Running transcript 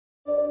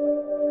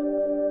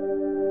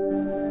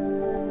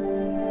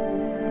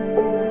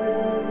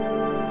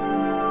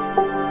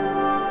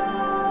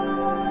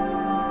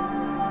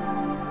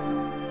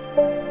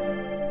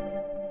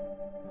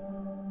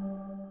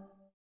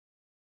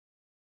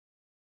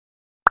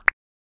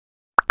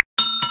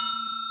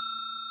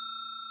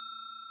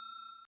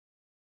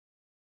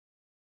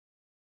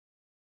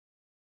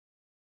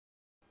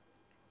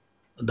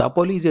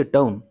Dapoli is a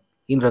town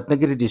in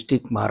Ratnagiri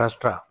district,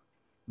 Maharashtra,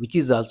 which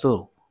is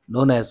also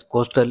known as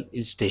Coastal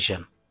Hill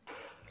Station.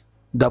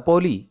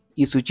 Dapoli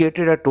is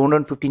situated at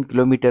 215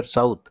 kilometers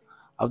south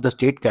of the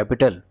state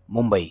capital,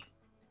 Mumbai.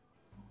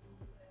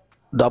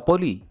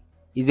 Dapoli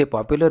is a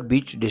popular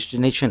beach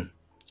destination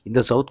in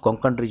the South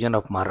Konkan region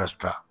of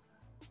Maharashtra.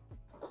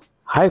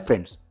 Hi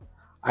friends,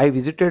 I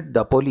visited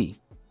Dapoli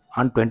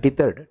on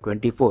 23rd,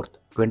 24th,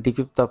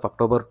 25th of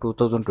October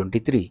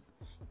 2023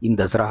 in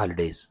Dasara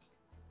holidays.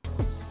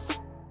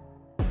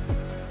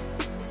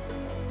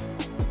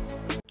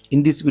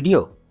 In this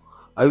video,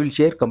 I will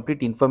share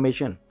complete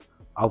information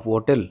of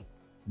hotel,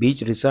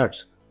 beach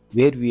resorts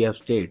where we have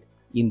stayed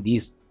in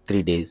these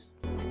 3 days.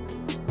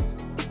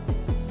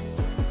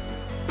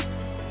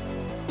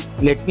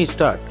 Let me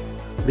start.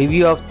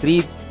 Review of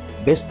 3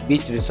 best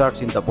beach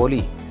resorts in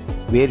Dapoli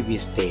where we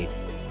stayed.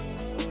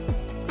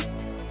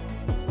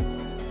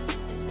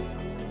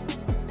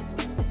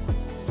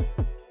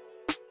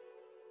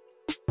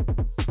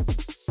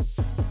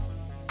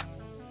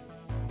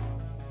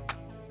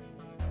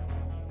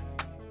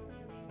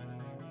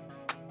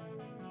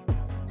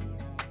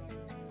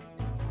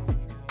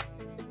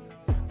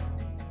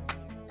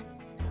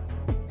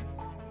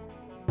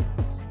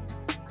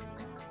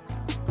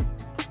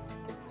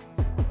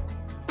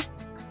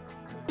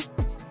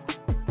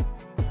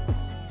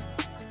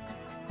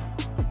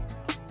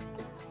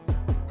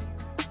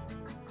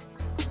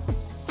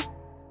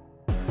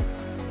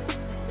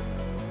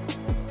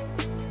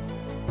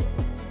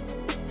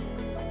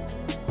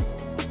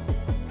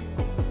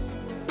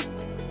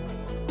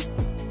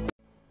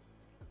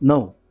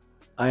 Now,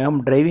 I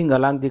am driving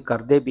along the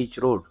Karde Beach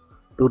Road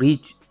to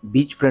reach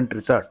Beachfront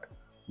Resort,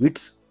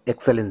 Wits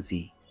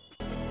Excellency.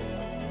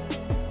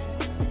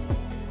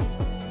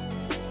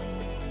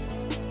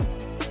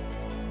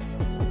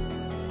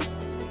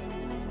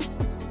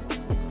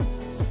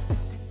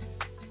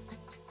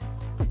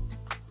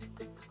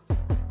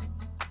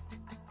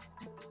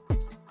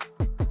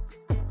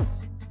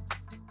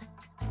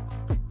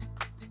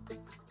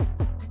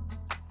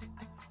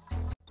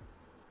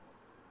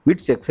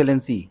 Wits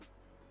Excellency,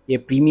 a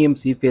premium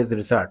seaface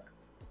resort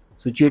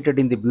situated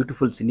in the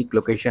beautiful scenic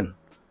location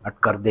at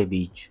Karde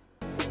Beach.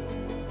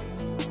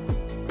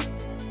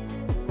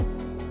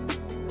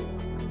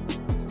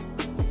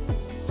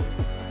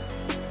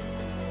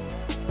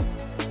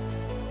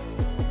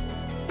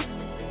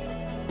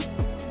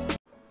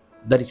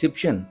 The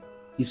reception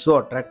is so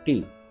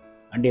attractive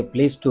and a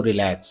place to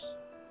relax.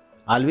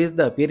 Always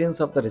the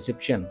appearance of the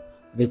reception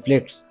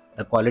reflects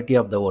the quality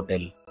of the hotel.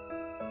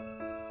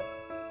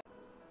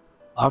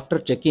 After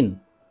check-in,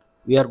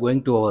 we are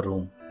going to our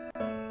room.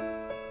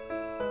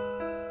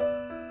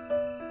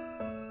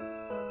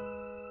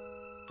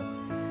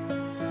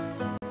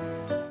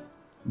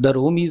 The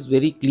room is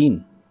very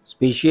clean,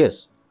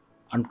 spacious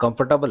and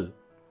comfortable,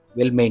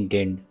 well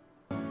maintained.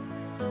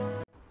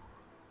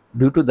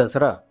 Due to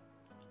Dasara,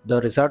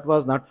 the resort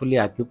was not fully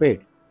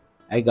occupied.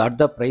 I got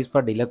the price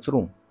for deluxe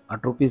room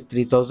at Rs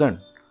 3000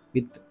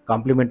 with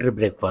complimentary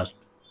breakfast.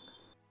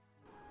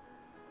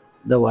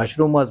 The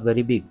washroom was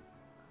very big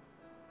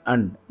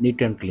and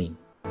neat and clean.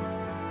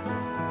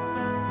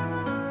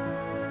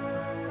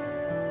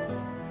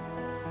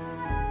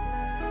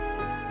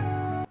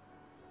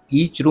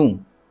 Each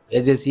room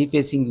has a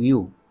sea-facing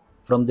view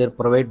from their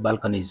private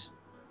balconies.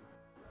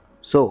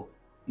 So,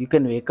 you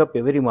can wake up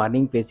every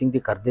morning facing the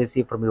Karde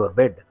Sea from your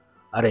bed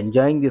or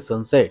enjoying the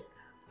sunset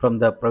from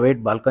the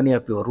private balcony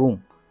of your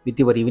room with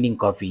your evening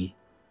coffee.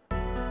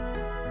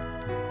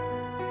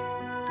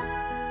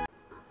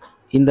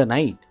 In the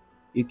night,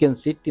 you can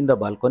sit in the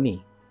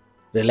balcony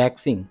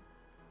relaxing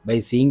by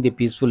seeing the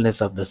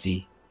peacefulness of the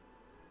sea.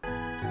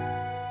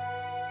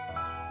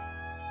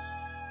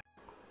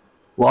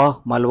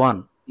 Wah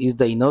Malwan is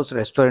the in-house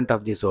restaurant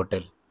of this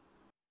hotel.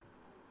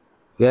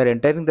 We are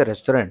entering the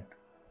restaurant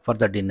for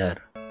the dinner.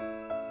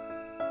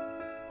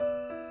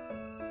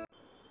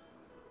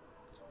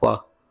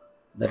 Wow,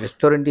 the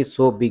restaurant is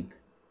so big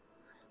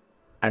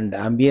and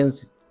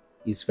ambience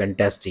is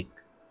fantastic.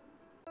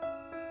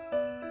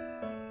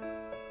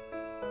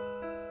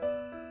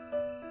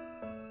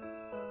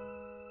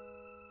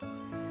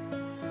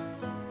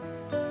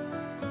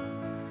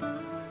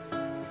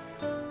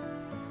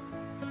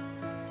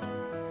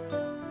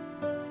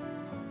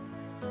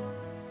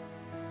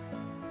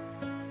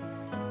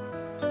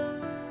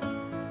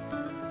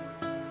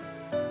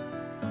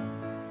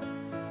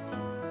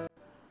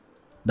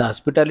 The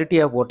hospitality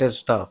of hotel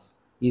staff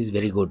is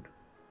very good.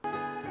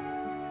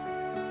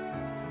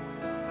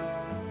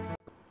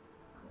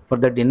 For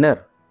the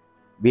dinner,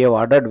 we have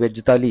ordered veg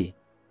thali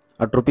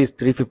at Rs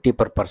 350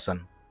 per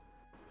person.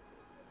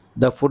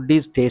 The food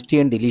is tasty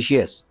and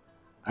delicious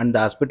and the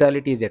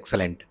hospitality is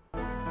excellent.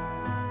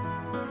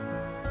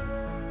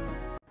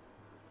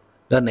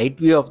 The night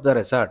view of the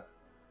resort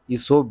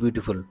is so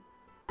beautiful.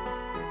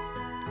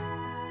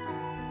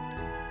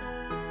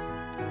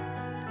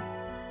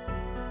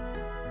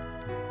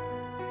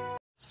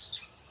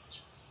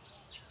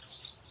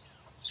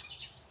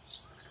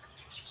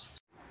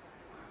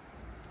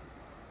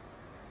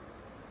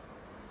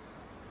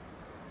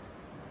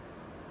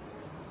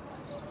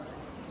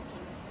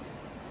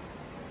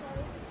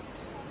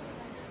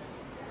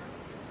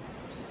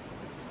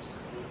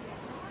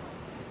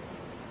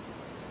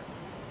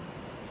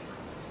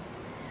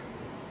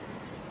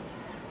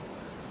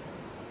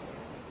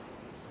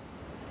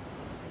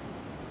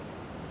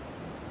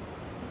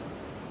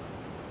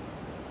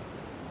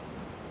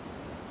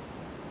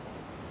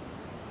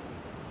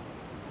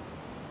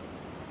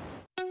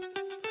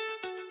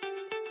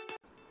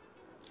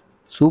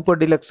 Super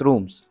deluxe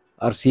rooms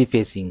are sea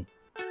facing.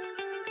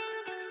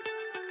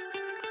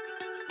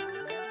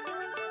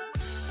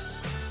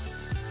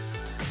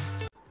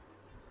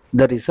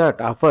 The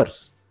resort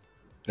offers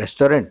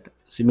restaurant,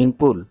 swimming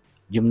pool,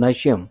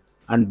 gymnasium,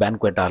 and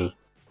banquet hall.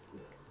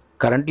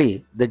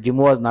 Currently, the gym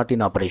was not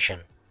in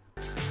operation.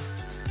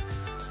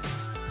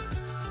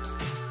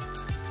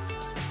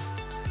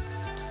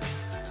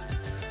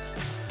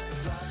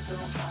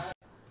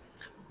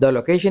 The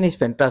location is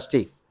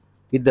fantastic,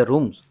 with the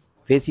rooms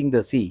facing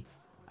the sea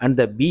and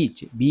the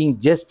beach being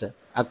just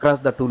across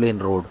the two-lane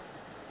road.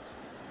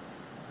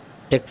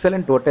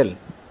 Excellent hotel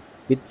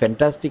with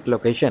fantastic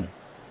location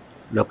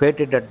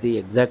located at the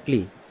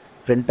exactly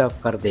front of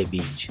Karde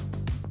beach.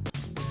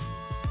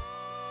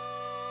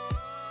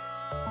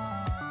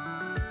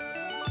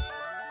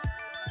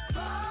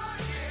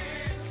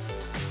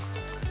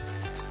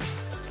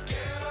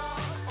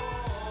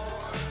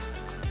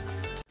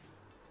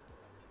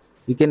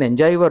 You can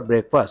enjoy your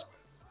breakfast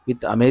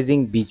with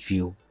amazing beach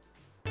view.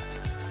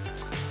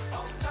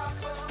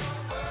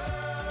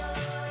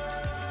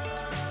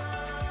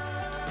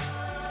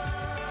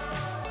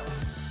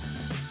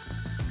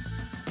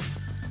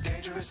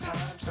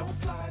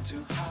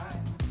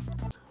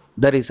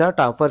 The resort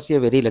offers a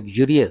very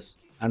luxurious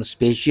and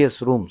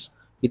spacious rooms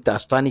with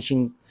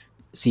astonishing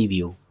sea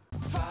view.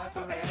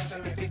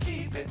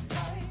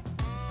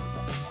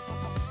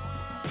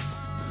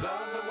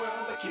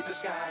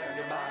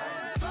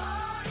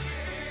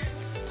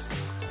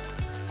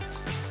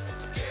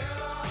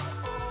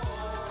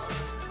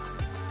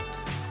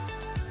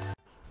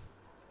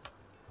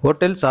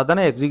 Hotel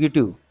Sadhana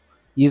Executive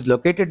is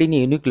located in a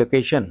unique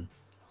location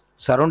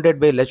surrounded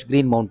by lush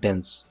green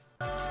mountains.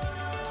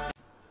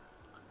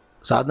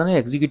 Sadhana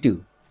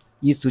Executive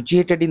is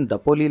situated in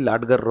Dapoli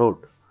Ladgar Road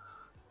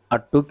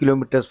at 2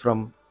 kilometers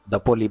from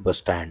Dapoli bus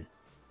stand.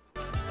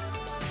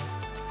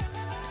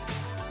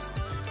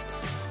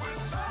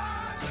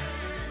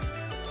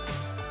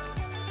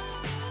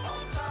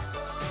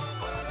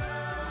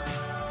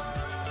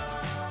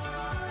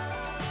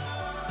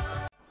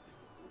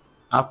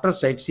 After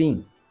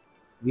sightseeing,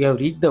 we have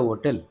reached the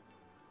hotel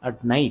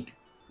at night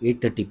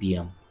 8:30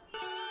 p.m.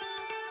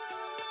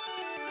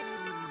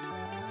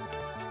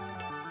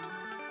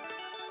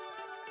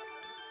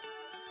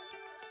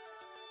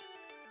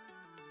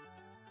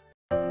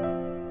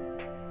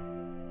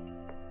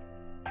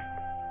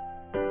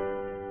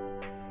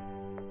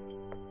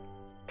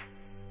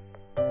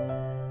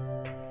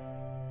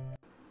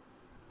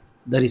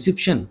 The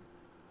reception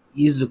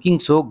is looking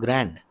so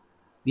grand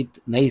with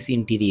nice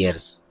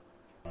interiors.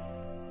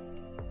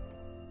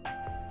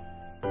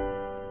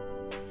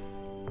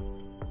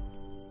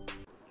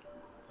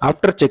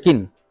 After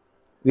check-in,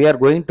 we are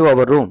going to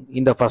our room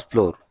in the first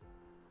floor.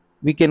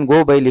 We can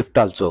go by lift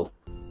also.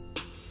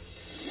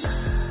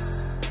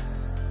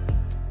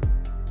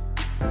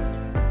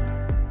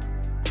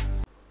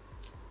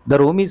 The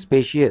room is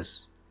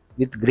spacious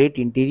with great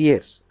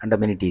interiors and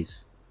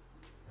amenities.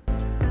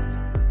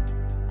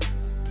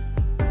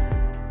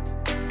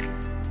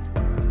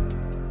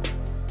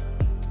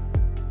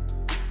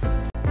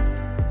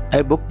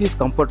 I booked this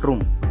comfort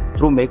room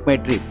through Make My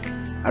Trip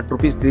at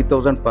Rs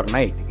 3,000 per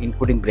night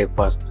including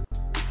breakfast.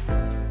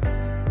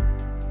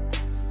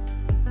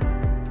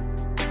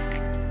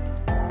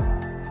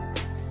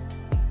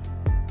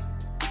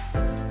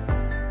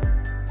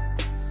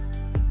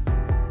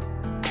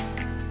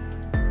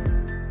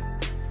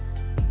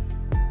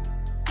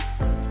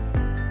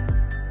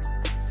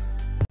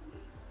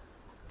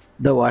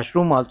 The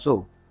washroom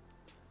also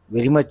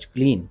very much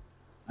clean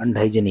and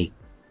hygienic.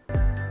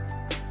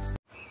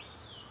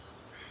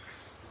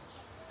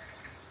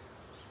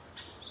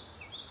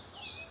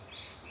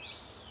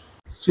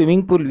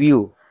 Swimming pool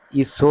view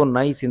is so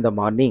nice in the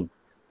morning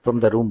from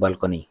the room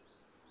balcony.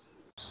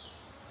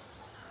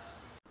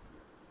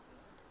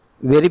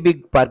 Very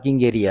big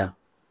parking area.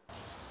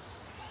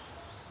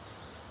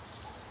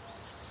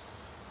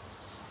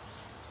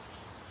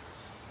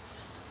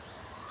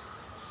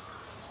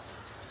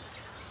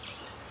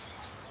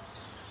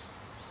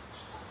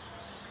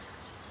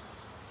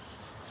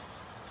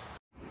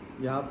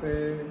 यहाँ पे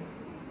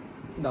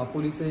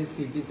दापोली से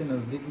city से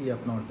नज़दीक ही है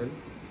अपना hotel.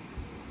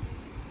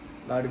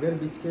 Ladghar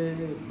बीच के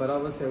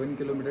बराबर 7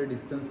 kilometre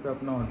distance पे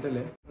अपना होटल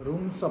है।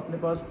 रूम्स अपने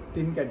पास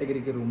 3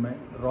 कैटेगरी के रूम है,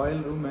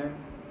 रॉयल रूम है,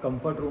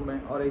 कंफर्ट रूम है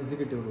और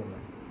एग्जीक्यूटिव रूम है।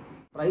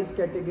 Price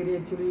category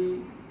actually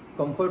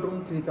comfort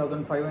room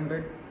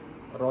 3,500,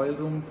 royal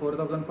room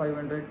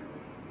 4,500,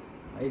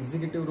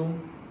 executive room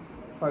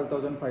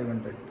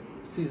 5,500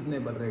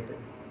 seasonable rate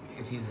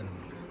है। सीजन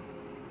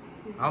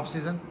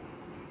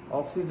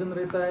ऑफ सीजन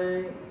रहता है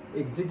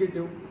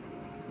एग्जीक्यूटिव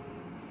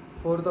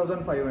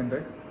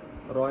 4,500,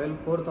 रॉयल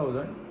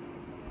 4,000,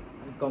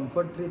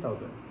 कंफर्ट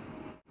 3,000।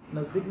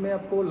 नज़दीक में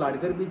आपको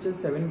लाडगर बीच है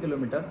 7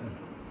 किलोमीटर,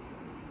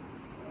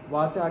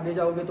 वहाँ से आगे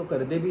जाओगे तो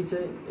करदे बीच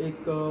है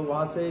एक,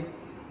 वहाँ से एक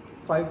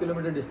 5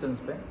 किलोमीटर डिस्टेंस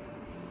पे।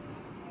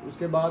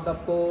 उसके बाद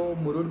आपको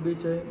मुरुड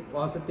बीच है,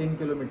 वहाँ से 3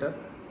 किलोमीटर,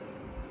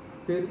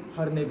 फिर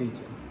हरने बीच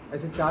है।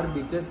 ऐसे 4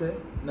 बीचेस है,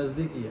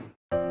 नज़दीक ही है।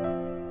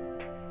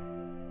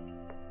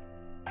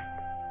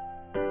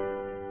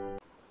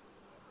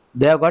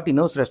 They have got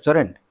enough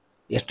restaurant.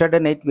 Yesterday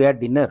night we had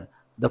dinner.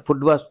 The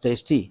food was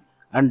tasty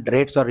and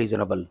rates are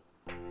reasonable.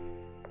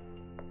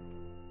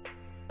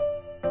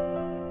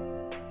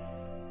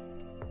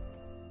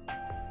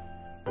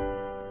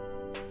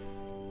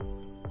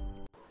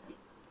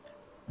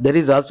 There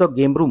is also a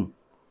game room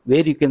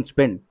where you can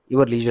spend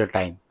your leisure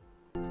time.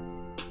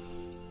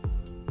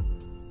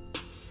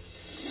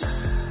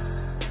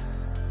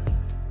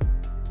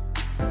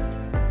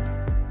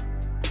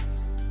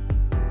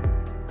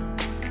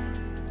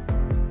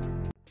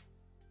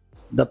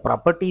 The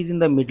property is in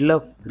the middle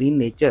of green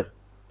nature,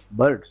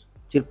 birds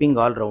chirping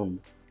all round.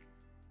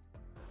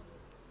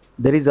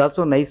 There is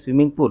also a nice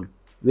swimming pool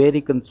where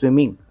you can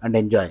swimming and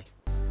enjoy.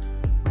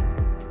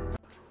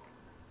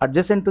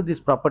 Adjacent to this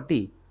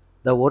property,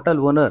 the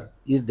hotel owner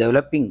is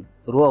developing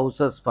row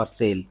houses for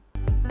sale.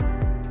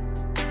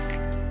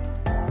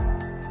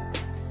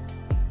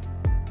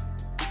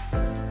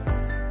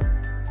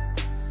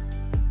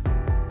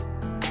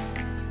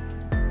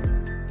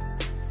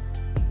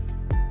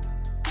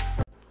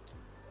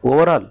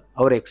 Overall,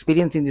 our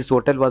experience in this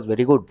hotel was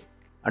very good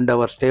and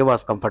our stay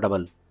was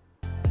comfortable.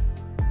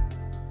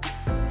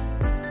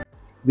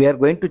 We are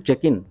going to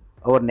check in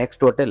our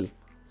next hotel,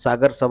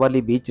 Sagar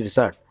Savali Beach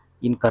Resort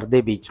in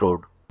Karde Beach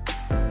Road.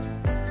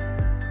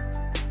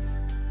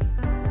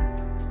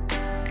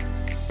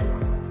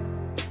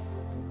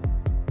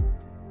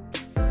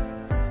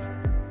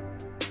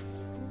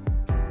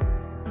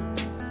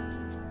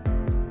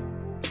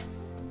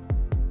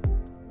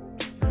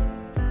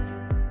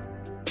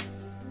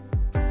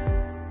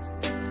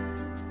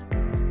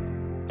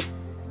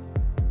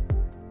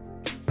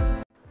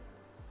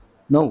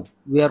 Now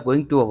we are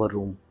going to our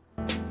room.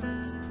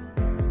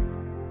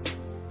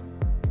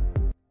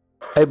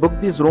 I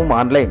booked this room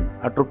online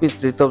at Rs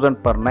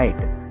 3000 per night,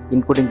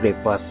 including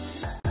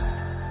breakfast.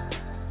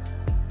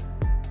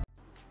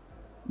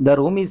 The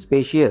room is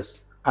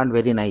spacious and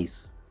very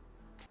nice.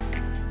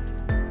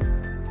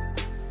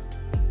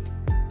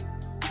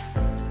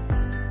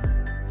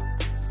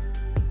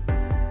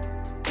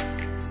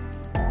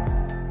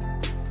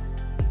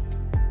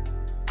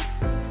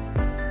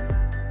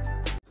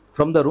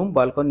 From the room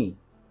balcony,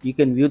 you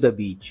can view the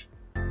beach.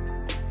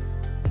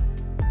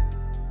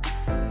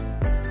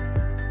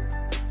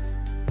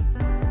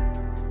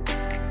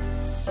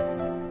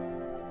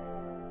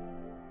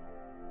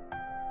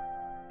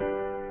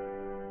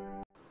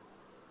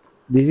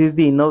 This is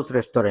the in-house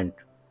restaurant.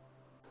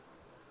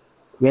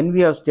 When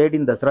we have stayed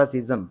in Dasara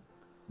season,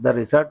 the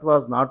resort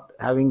was not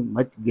having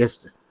much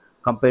guests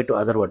compared to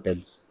other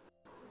hotels.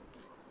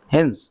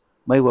 Hence,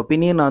 my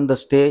opinion on the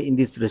stay in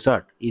this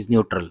resort is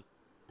neutral.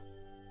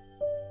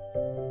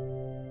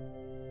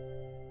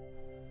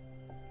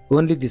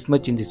 Only this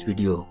much in this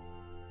video.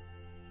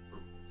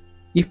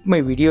 If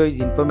my video is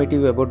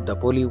informative about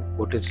Dapoli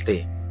hotel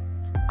stay,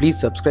 please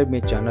subscribe my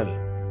channel,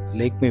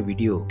 like my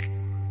video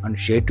and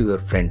share to your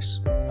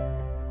friends.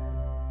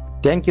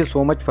 Thank you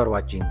so much for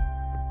watching.